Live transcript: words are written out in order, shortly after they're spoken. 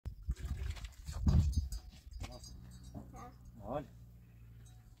حال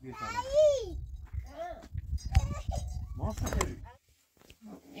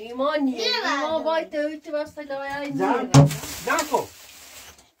ایمان باید دویت واسه دوای دانکو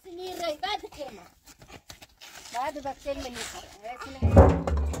سنيري بعد كلمة بعد بكلمة نيكا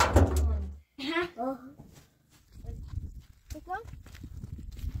ها تكلم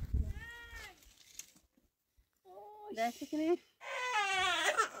ده تكلم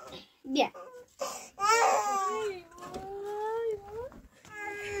يا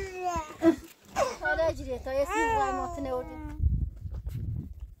هذا أجري طيب يسمع ما تنودي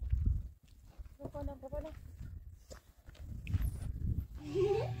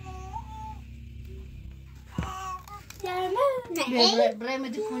بقوله برای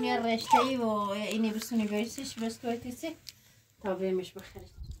دکونی رشته‌ای و اینی برسونی برسیش بسکویتیسی تا بریمش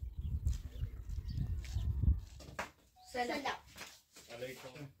بخرید. سلام علیکم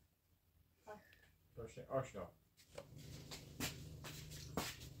باشه آشنا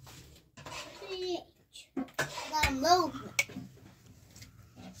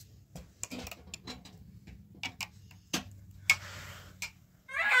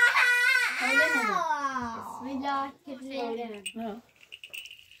دارم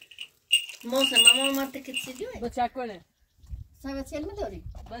موسم ماما ما تكتسيدي بتشكله ساعة يلمي دوري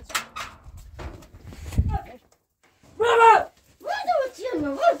بابا وين وتيلمي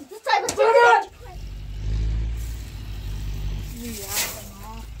وين تصايب تيلمي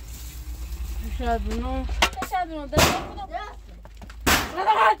شادونو شادونو ده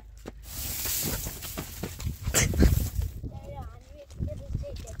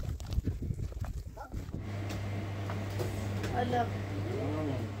هلا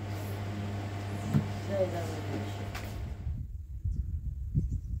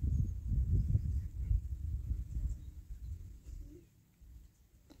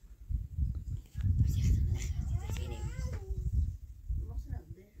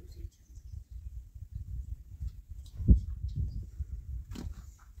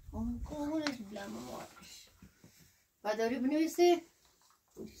داری بنویسی؟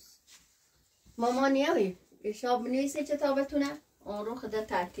 ماما نیایی شاب بنویسی چه تا بتونه؟ اون رو خدا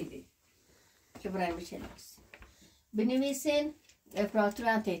ترتیبی که برای میشه نویسی بنویسین افراتور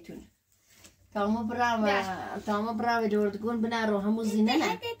انتیتونه تامو برام دوردگون بنا رو همو زینه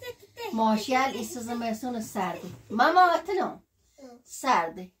نه ماشیال ایسا زمستون سردی ماما اتنو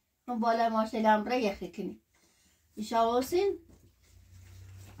سردی هم بالا ماشیال هم برای یخی کنی ایشاواسین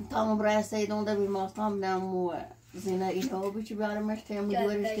تامو برای سیدون ده بیماستان بنامو زینه ایلو بیچی بیارمش که همو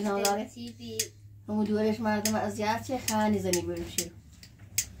دورش که ناداره همو دورش مردم ازیاد چه خانی زنی برمشی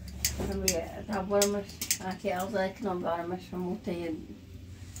تابورمش اکی اوزای کنم بیارمش همو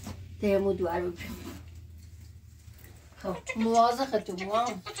همو دوار ببرم خب موازه تو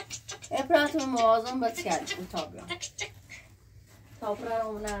موام اپراتون موازم بس کرد تابیان تابرا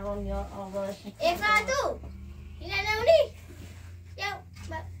اون نرم یا آوازش افراتو اینا نمونی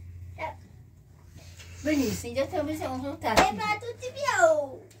بنویس اینجا تا بسی اونها ترتیب افراتو تی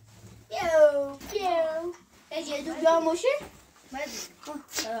بیاو اجه دو بیا موشه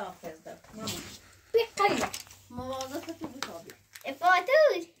حافظ دار بقیه موازه تو بتابی افراتو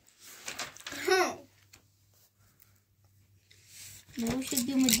موشه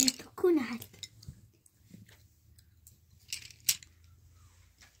دو مدید کنه حتی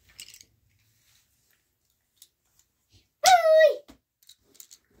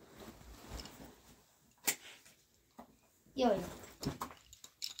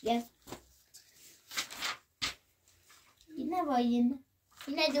Yes. Yine var yine.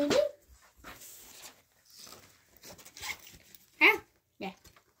 Yine durdu. Ha? Gel.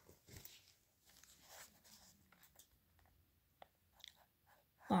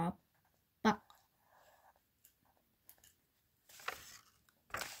 Bak. Bak.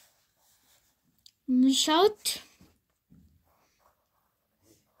 Schaut.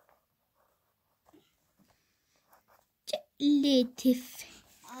 Latif.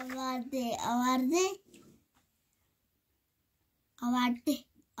 Avardı.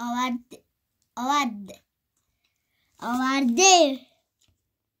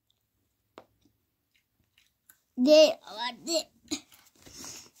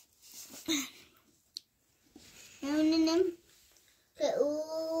 Eminim ki o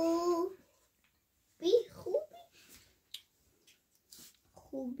bir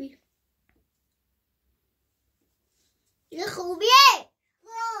خوبی یه خوبیه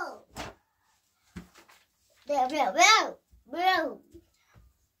برو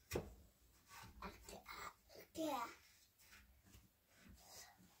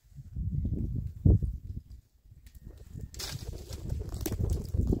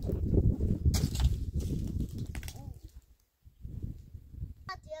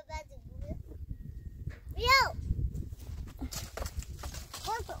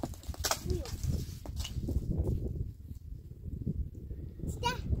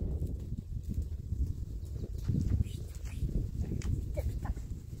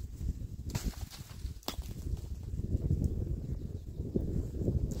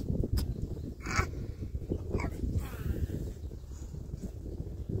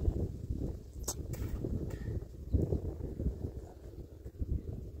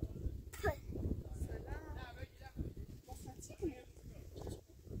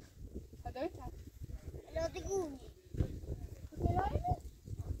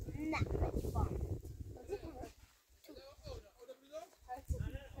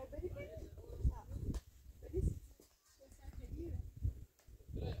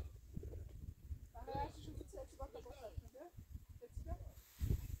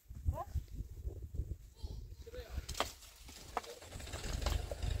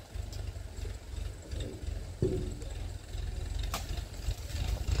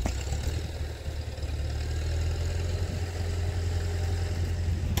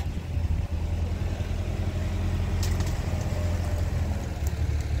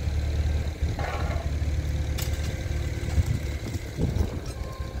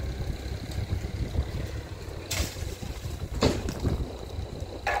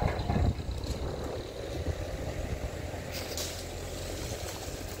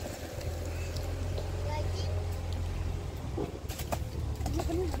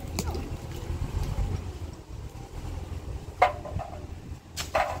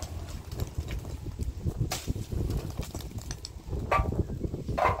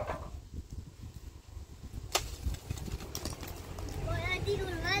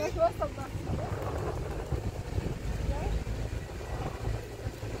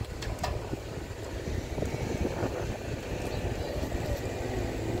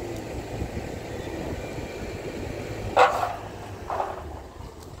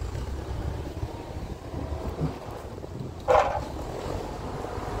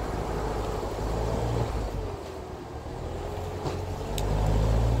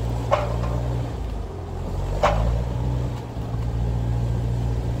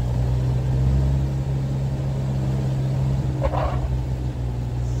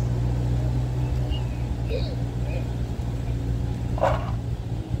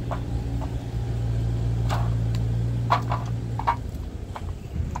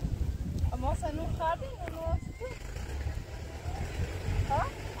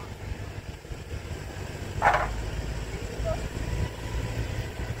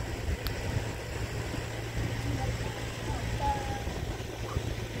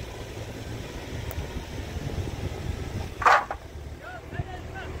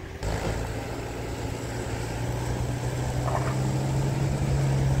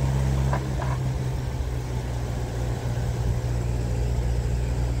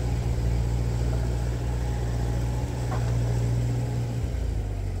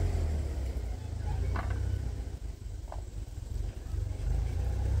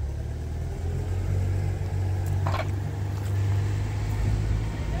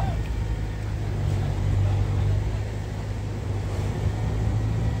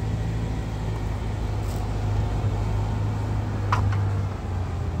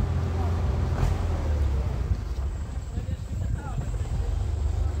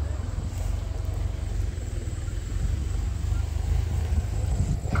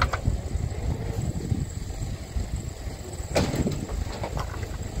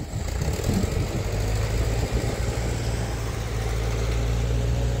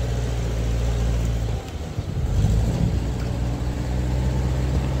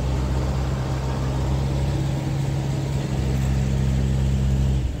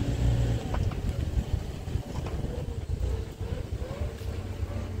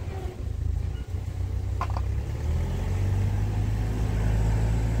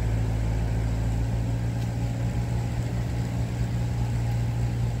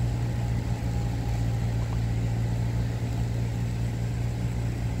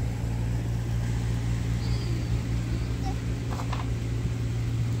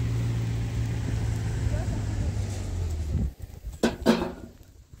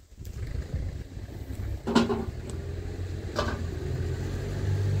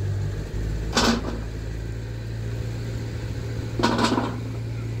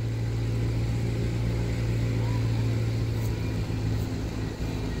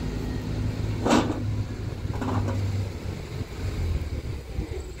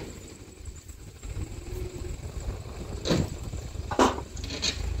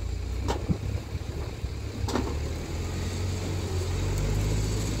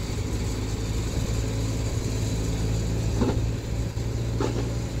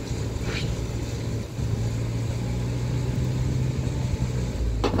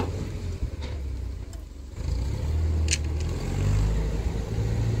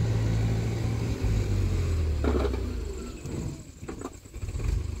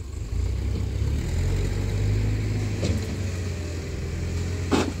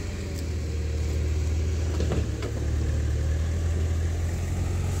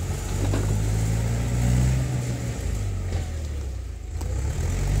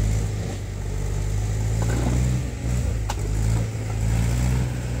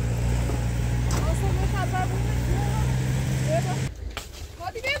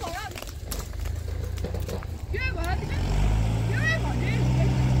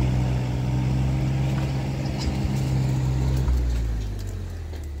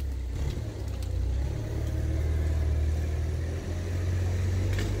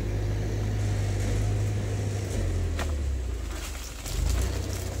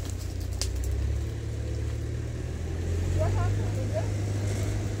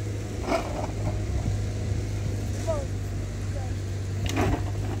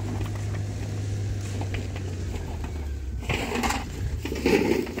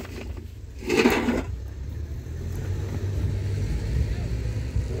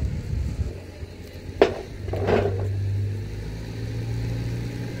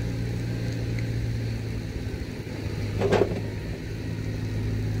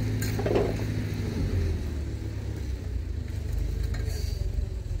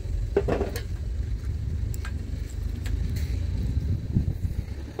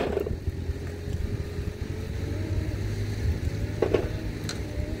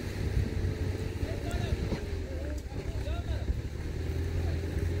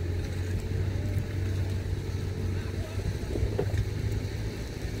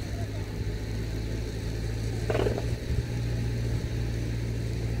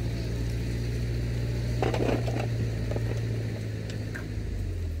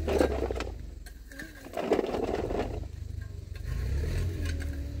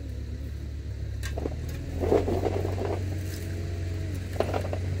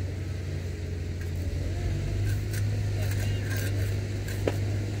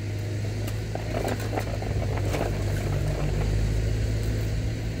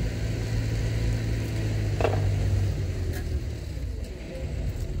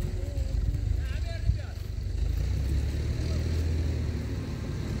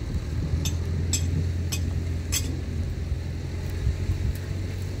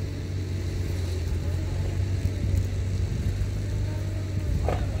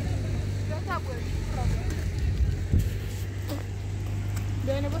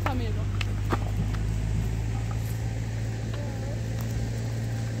Bene, poi fammi il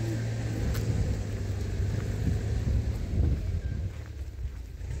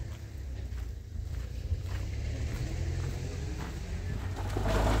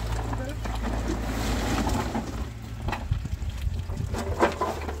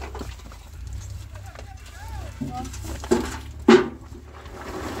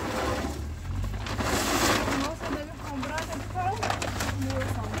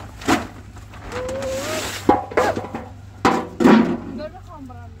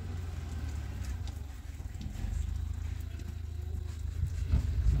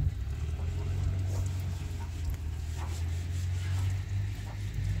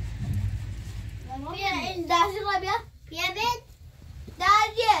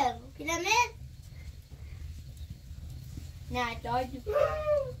Nah, dog.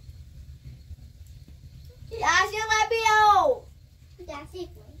 That's your labio. That's it.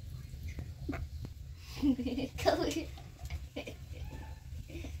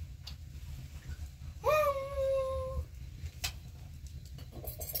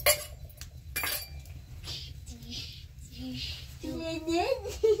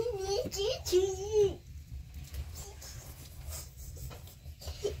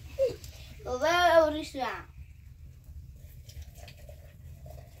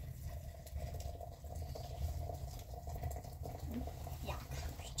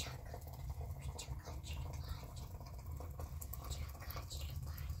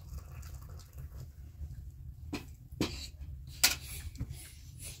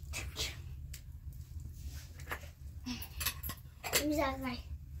 Exactly.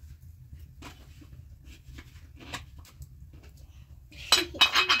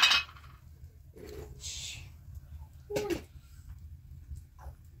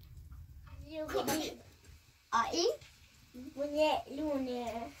 Ai? Lune,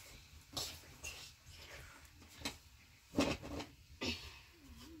 lune.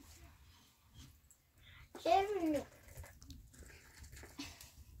 Kevin.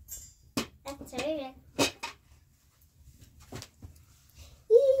 That's it.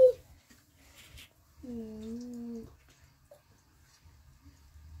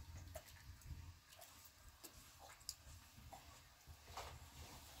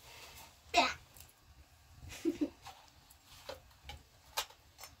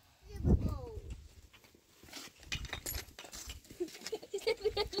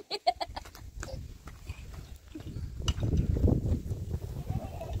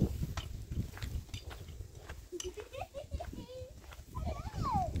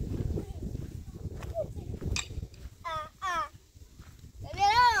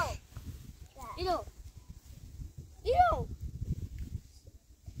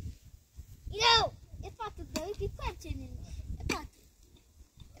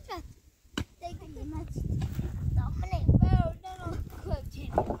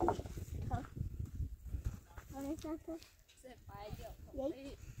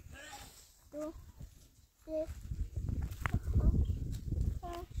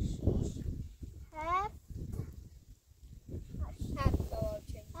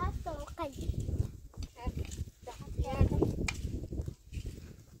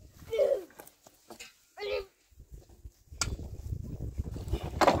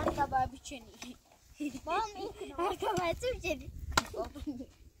 Mommy, I come out to Jenny.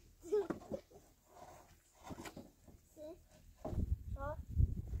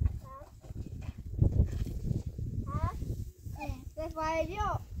 That's why I do.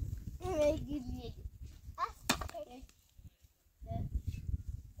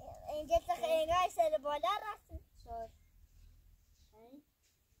 اینجا خیلی سر بالا رفتیم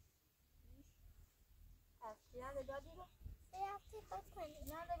نه دادی رو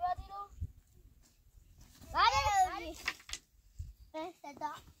نه دادی رو بله به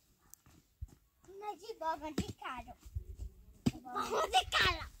صدا نجیب بابا دیکارو بابا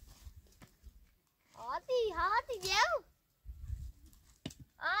دیکارو هادی بیاو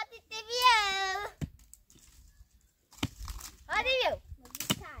هادی بیاو هادی بیاو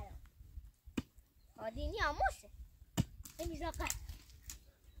دیکارو هادی نیاموسه نمیزاقه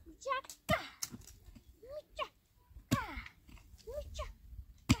جاکا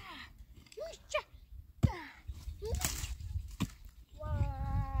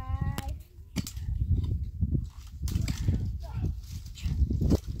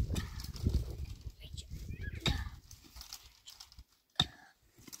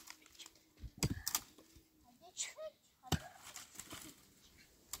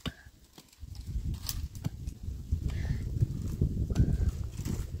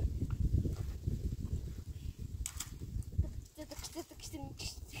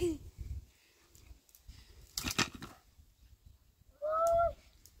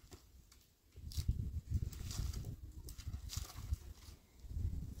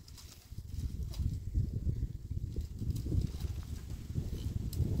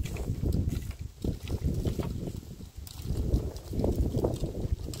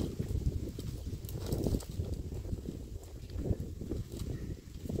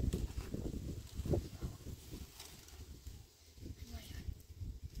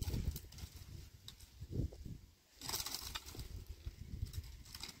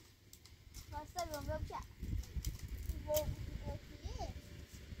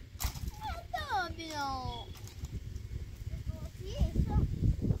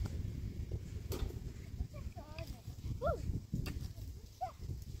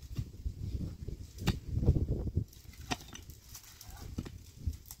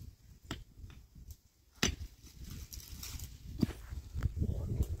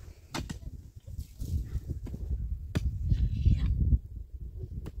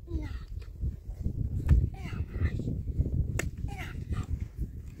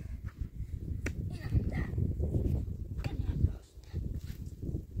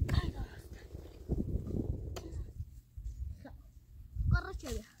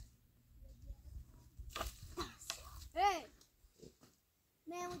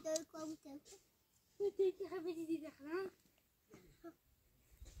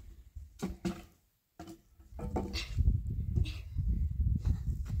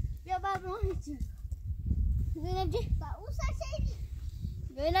بیا بابا هیچ زینب جه با اون سرشیدی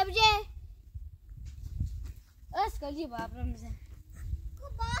زینب جه اسکالی بابا میزن کو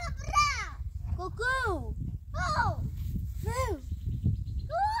بابا کوکو او بابا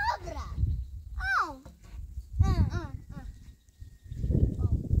او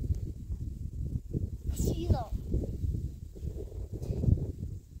چیزو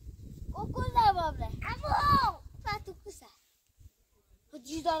کوکو نه بابا امو فاتو کوسا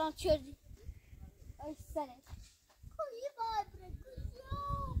چیز دارم چردی ای سره کوی بابا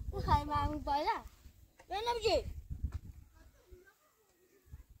کوزو میخوای من بالا ببینم چی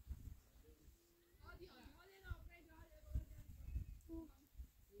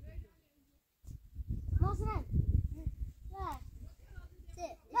مازن نه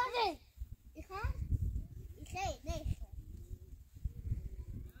سه نه İkhan? Ne işe?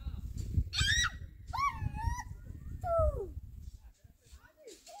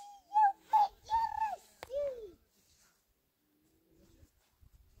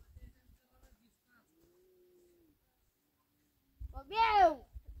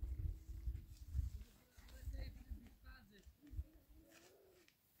 Meu!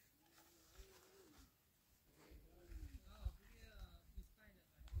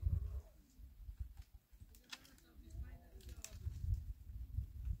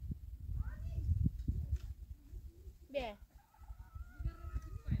 Bem.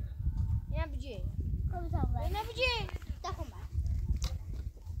 Ne yapacağız? Ne yapacağız? Takma.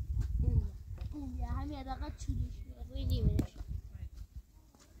 Ya hem ya da kaçırıyor. Really mi?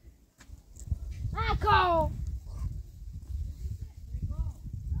 Ako.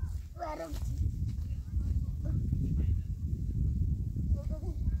 Varım.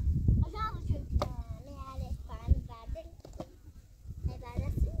 Aşağı düşüyor. Ne hale falan verdin? Ne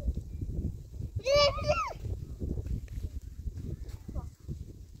verdin?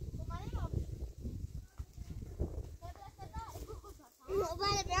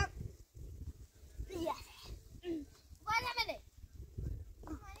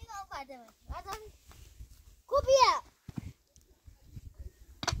 Kopya.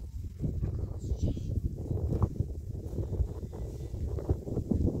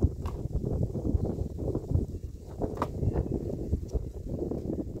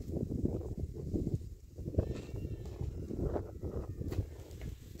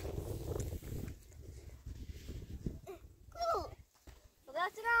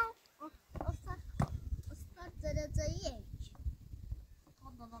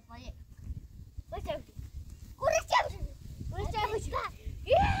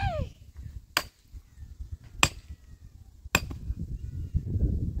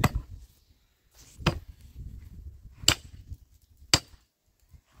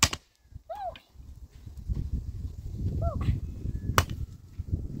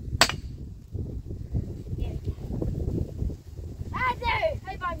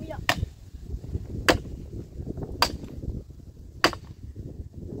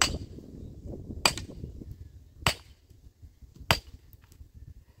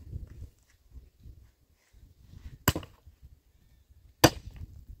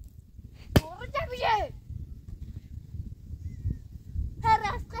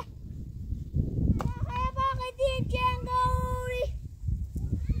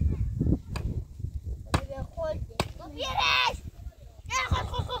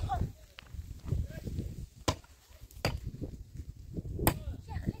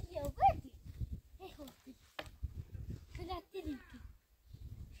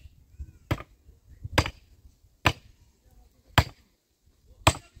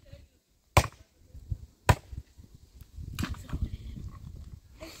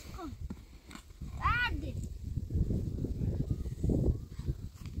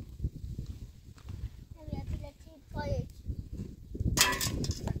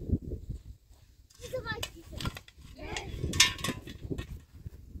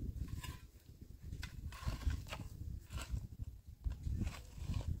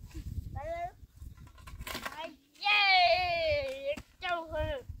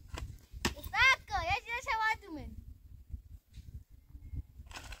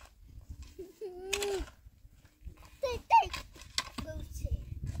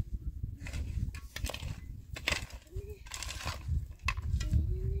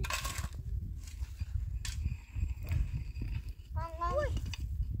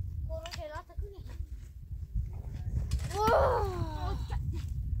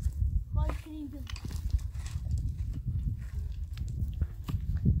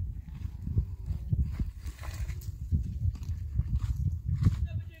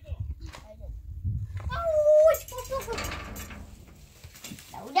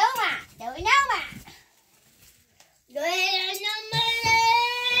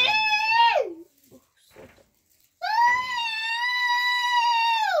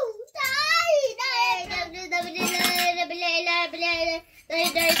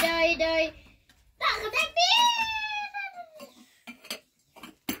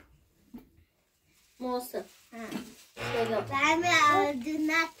 موسى بعمل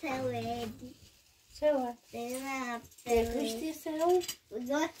عودنا سوادي سوا بعمل كشتي سوا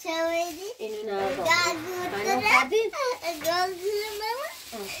وزوج سوادي إننا أنا قاعدين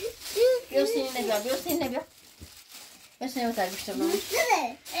بيوصيني نبيع بيوصيني نبيع بس أنا متعرف إيش تبغى مش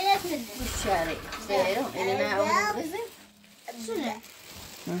شاري زيرو إننا أول رزق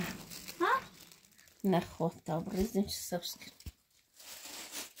نخوت طب رزق مش سبسك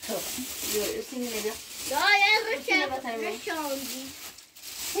بيوصيني نبيع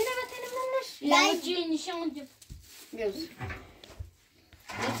هنا بتاني منش لا يجي نشوندي بيوز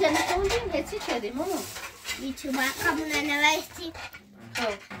نتنا شوندين هتي كذي ماما يتو ما قبل أنا ويستي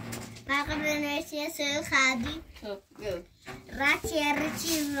خو ما قبل أنا ويستي يسوي خادي خو بيوز راتي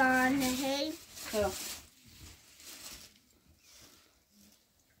راتي ران هاي خو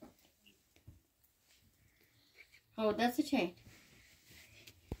Oh, that's a chain.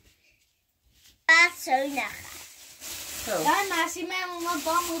 That's so nice. So. لا ناسي ما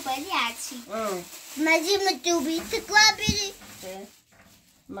بامو بنياتي Mm. ما زي ما تبي تقابلي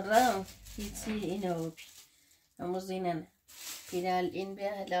مرة يتي إنه أموزيننا بلال إن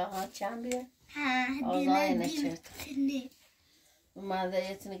بها لا هاتشان بها ها دينا دينا دينا وماذا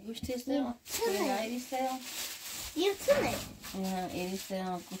يتنقوش تيستيو وينا إليستيو يرسلي وينا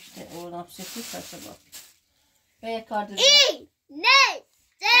إليستيو قوشت ونفسي فيها سبب ويا كارد إيه ناي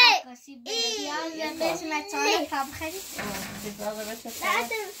زي إيه بس ما تعرف كم خدي تفضل بس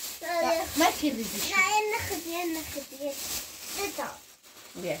لا ما تكذبي لا نخدي تتا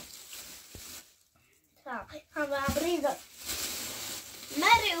بيا هم عبريضة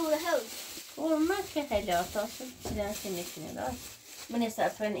مرة وهو وما في حاجة تصل لا تنكني لا من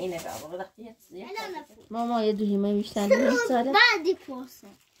يسافرن إني رابع وضحية أنا نفو ماما يدوي ما يشتغل سال بعدي بوسه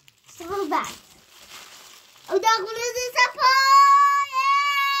سال بعد وداخل السفاية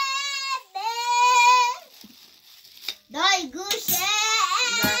داي قوشة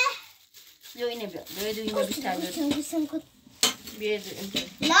دو إني بيو دو إني بيشتغل بيدو إنت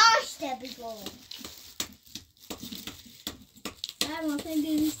لاش تبي قول لا ما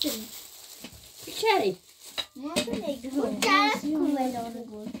تندي نستني بشاري ما تندي قول تعرف كم ولا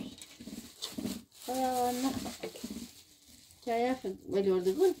قول شايف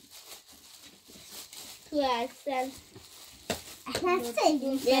وليردقون تو أحسن احنا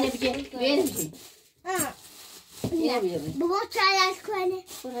سيدين بيني بجي يا بيبي بابا تعال كونه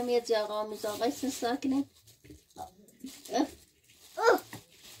ورم يتجاغا مزاغا ساكنة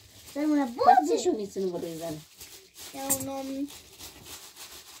سلمنا بس بودي شو نيسن وريزان يوم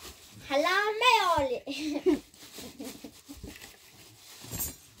حلال ما يولي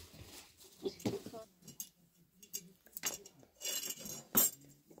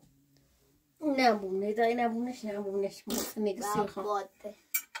نابونش مستني قصيخة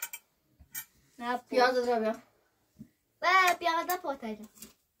بياض الرابع بياضة بوتاجا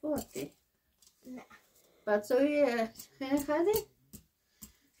بوتي لا بتسوي خير خادي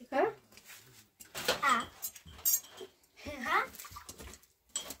ها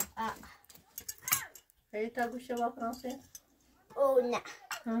هي تاكو شباب فرنسي او لا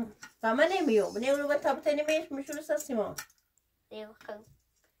فما نميو بنيولو بتابتني مش لسه سيمون ايوه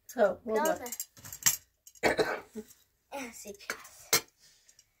خو والله سي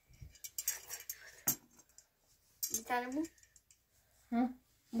بتعلموا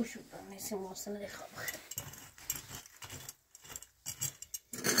مش بقى سيمون سنة دي خبخ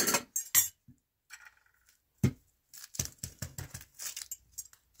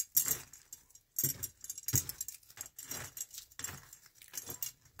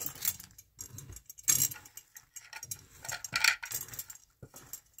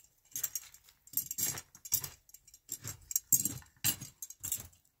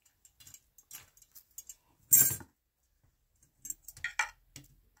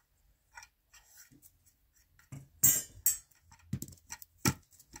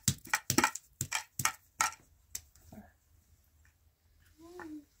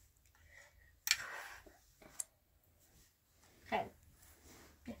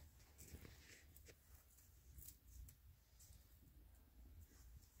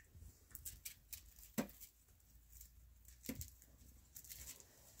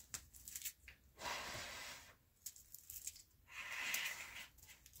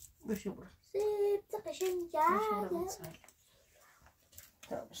بشبرة سيبت قشن جاده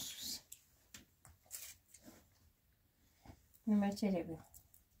ما تجربي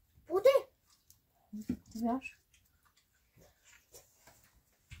بودي تبيعش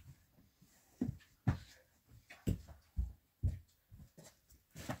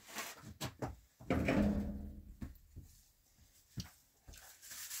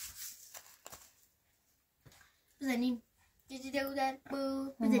بزنیم جدی دودن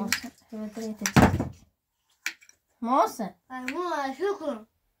بزنیم موسى ما شكرا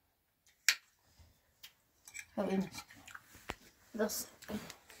خلينا بس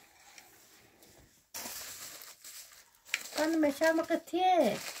انا مش عم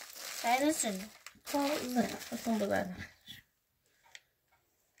قتيه انا سن خلاص اصلا بقى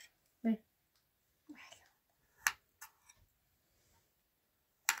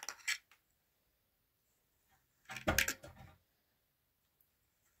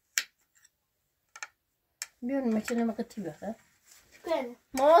بيون مش انا ما قتيه كده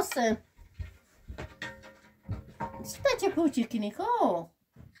موسى Stai puci Glenikha.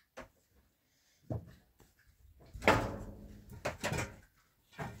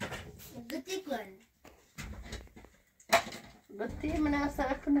 قلتي كون قلتي من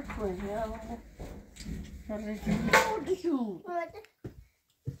أسرع كنا كوين يا الرجال ودشو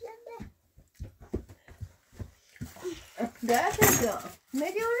ده كذا ما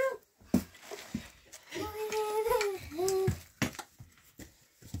يقولون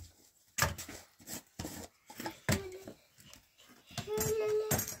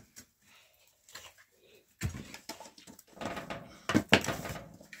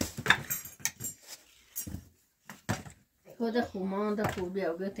هذا خمان ده خوبی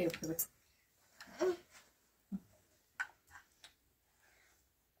آگه تیفته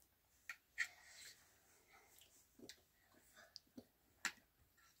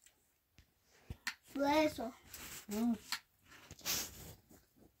eso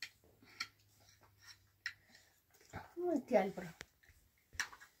muy calbro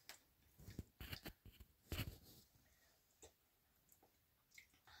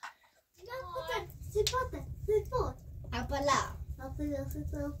فوت أبلا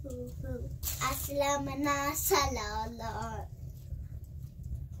أسلامنا سلالا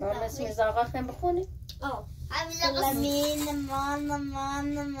ما اسم زاغا خیم بخونی؟ سلامين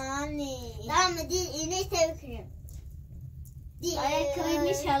ماني دام دي إني تبكرم دي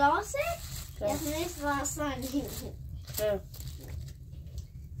كريمي شلاسة يخني فراساني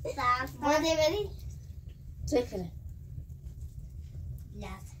ما دبري چکنه؟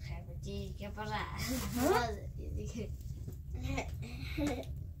 لا تخربتي كبرا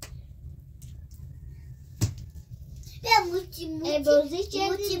يا موتي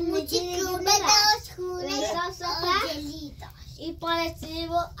موتي موتي كوبا داش كوبا جليدا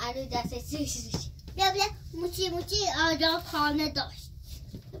يبارتيبو على داس سوشي بیا موچی موچی آجا خانه داشت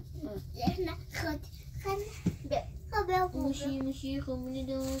نه خود خانه موشی موشی خونه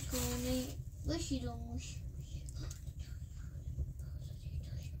داشت خونه باشی دو موشی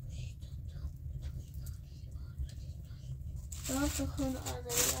داشت خونه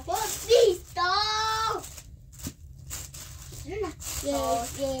آزایی باسیستا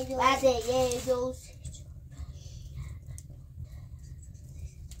یه دوست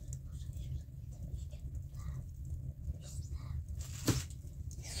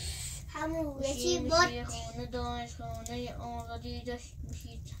موشی موشی خونه داشت خونه آزادی داشت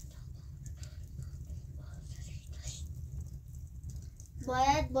موشی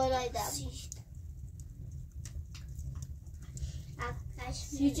باید بالای دم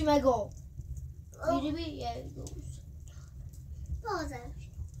هیچی مگو بیری بی یه دوست بازم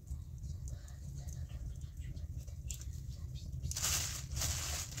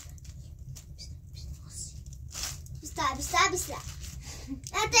بیستا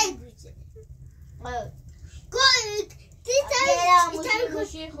Até gute. Gut.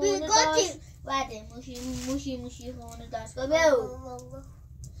 موشی خونه داشت.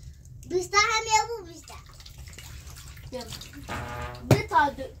 بیستا همه ابو بیستا.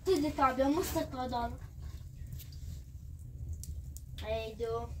 تا بیا مستقا دار. ای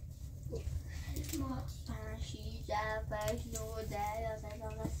دو. 5 6 7 8 9 10 11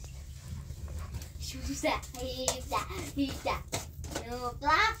 12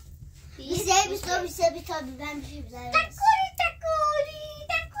 13 بیستا بیبن بشی بزنم تکوری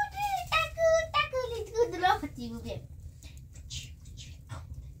دلافتی بگم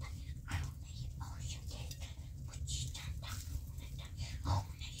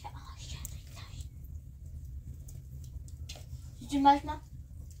چون باشم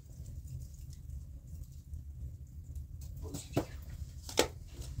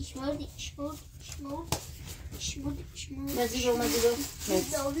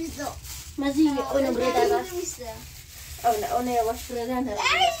مزیگو اونم برای دادم اونه یواش برای دادم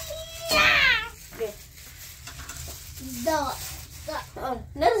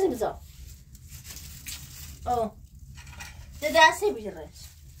نرزی بزا ده دسته بیره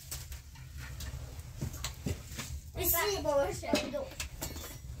بسی بابا شدو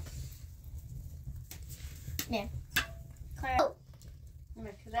نه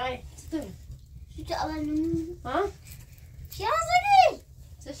مکرای شو اولون ها چی هزاری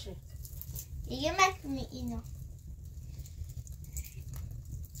چشی یه مکنی اینو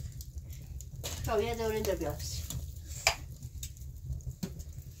خب یه دور اینجا بیافسی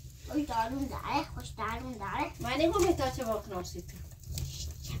اوی دارون داره خوش دارون داره من نگو بهتا چه باق ناسید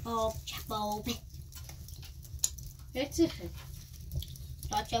چبابه یه چی خیلی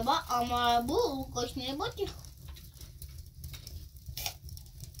تا چه با آمار بو گشنه بودی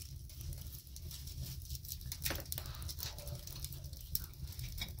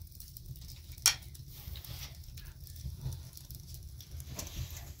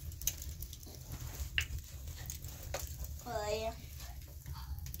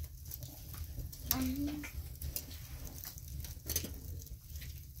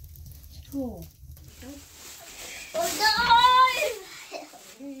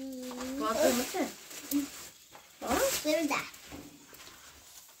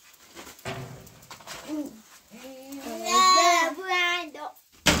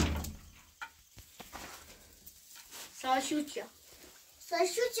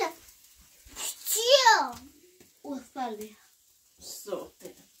Сашуча. Что? Устали.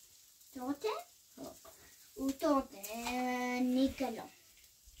 Соте. Тоте? У тоте Никола.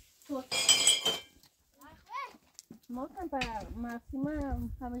 Тоте. ممكن بقى معصومة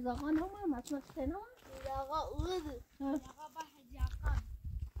خميزاغان هما معصومة تسينما لاغا أولد لاغا بحد يعقب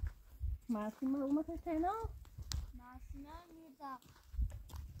معصومة هما تسينما معصومة ميزاغ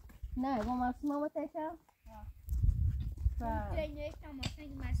نه هما معصومة هما تسينما ترينيش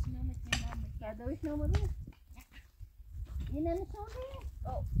تماشا معصومة متنام بعدوش نمودي هنا نشوفه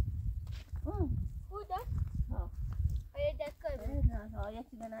خوده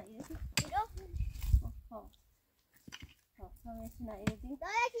چیزا نایدی ایرو ها همه چی نایدی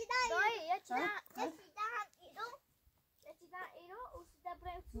دایی یه چیزا هم ایرو یه چیزا ایرو او سیدا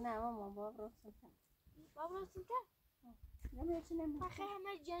برای نه ماما باب راستم بابا راستم که نمیشه چی نمیشه بخیر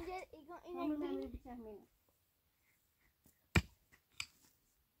همه جنجر ایگان همه اینه نمیشه بچهمینه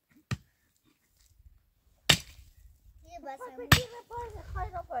یه بسامون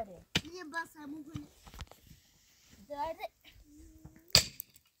خواهی را پاره یه بسامون کنه داره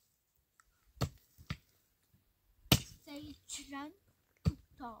سعی چرن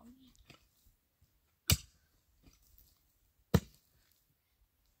کوتاهی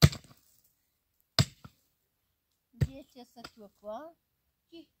یه چه ستو با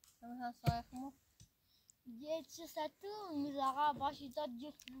کی همه ها سایه خمو یه چه ستو میزاقا باشی داد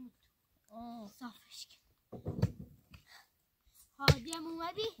جفت صافش کن هادی هم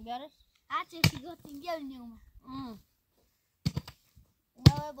اومدی؟ بیارش هرچه سیگار تنگل نیومد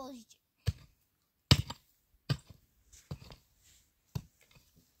نوه بازی چه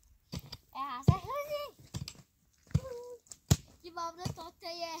حسن خوزی یه بابنا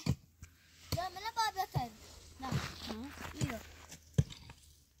تاتایه دامنه بابنا تایه نه ایرو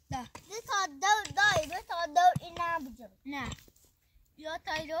نه ده تا دو دای ده تا دو اینا بجو نه یا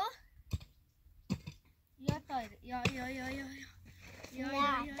تایرو یا تایرو یا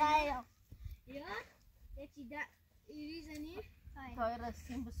تایرو یا یه چیده ایری زنی تای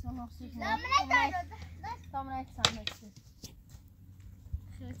رسیم بسون اکسیژن دامنه تایرو دامنه ایت سامنشی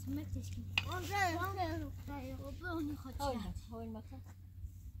خدمتش کن آره تایرو به اونی هویل مکن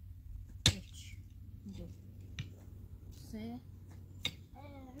 1 2 3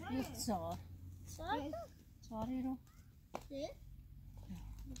 4 4 رو 3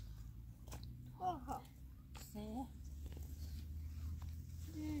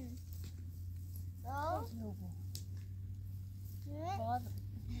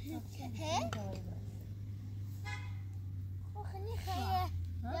 خیلی خیلی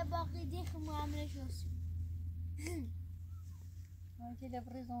یه باقی دیخ معامله شد انت اللي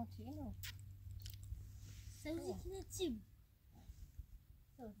بريزونتينو سوزي كنا تيم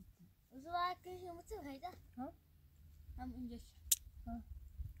وزوا كيش متو هيدا ها هم انجش ها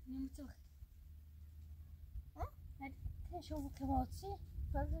متو ها هاد كنشوفو كموتسي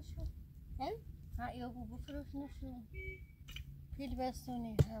برضه شو هم ها يوبو بفروش نشو في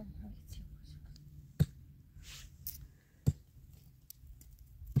البستوني هم هكتي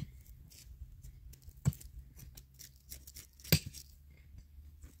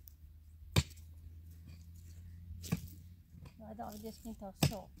هذا عودي سكين تاع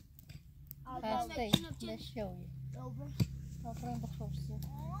فاستي للشوي طبعا بخوصي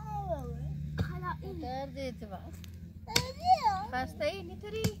خلا دردي تبع فاستي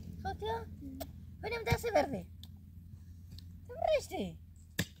نتري خطيا هنا مداسة بردي تبرشتي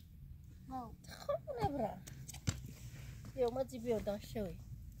تخربنا برا يوم ما تجيبيه دا الشوي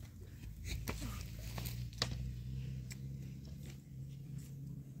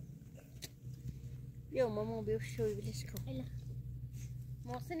يوم ما مو بيوشوي بلشكو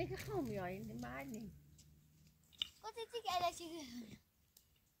موصلني كخوم يعني معلم قلت تيجي على شيء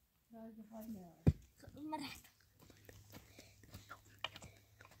مرحت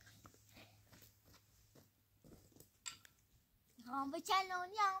هم بچلون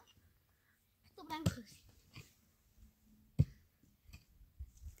يوم طبعا خوشي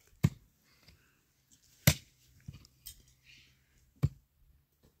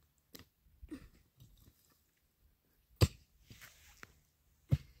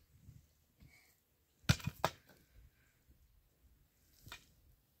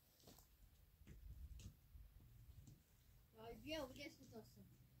بيا وليش بتوصل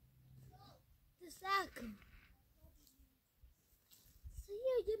تساكن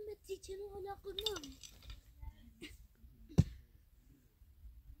سيا جمتي كانوا على قنام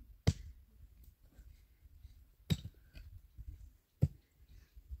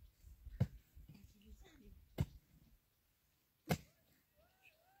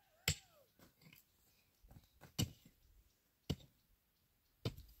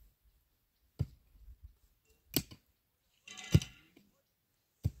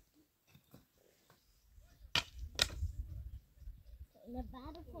أنا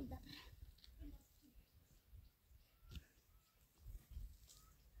بعرف ولا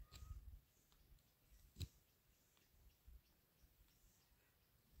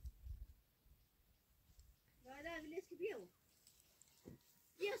لا بليش بيو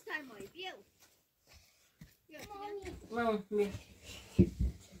بيو ستاي ماي بيو مام مي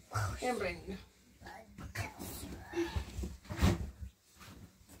امبرين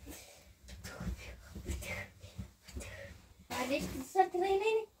ليش تسرت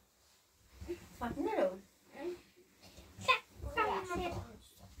رينيني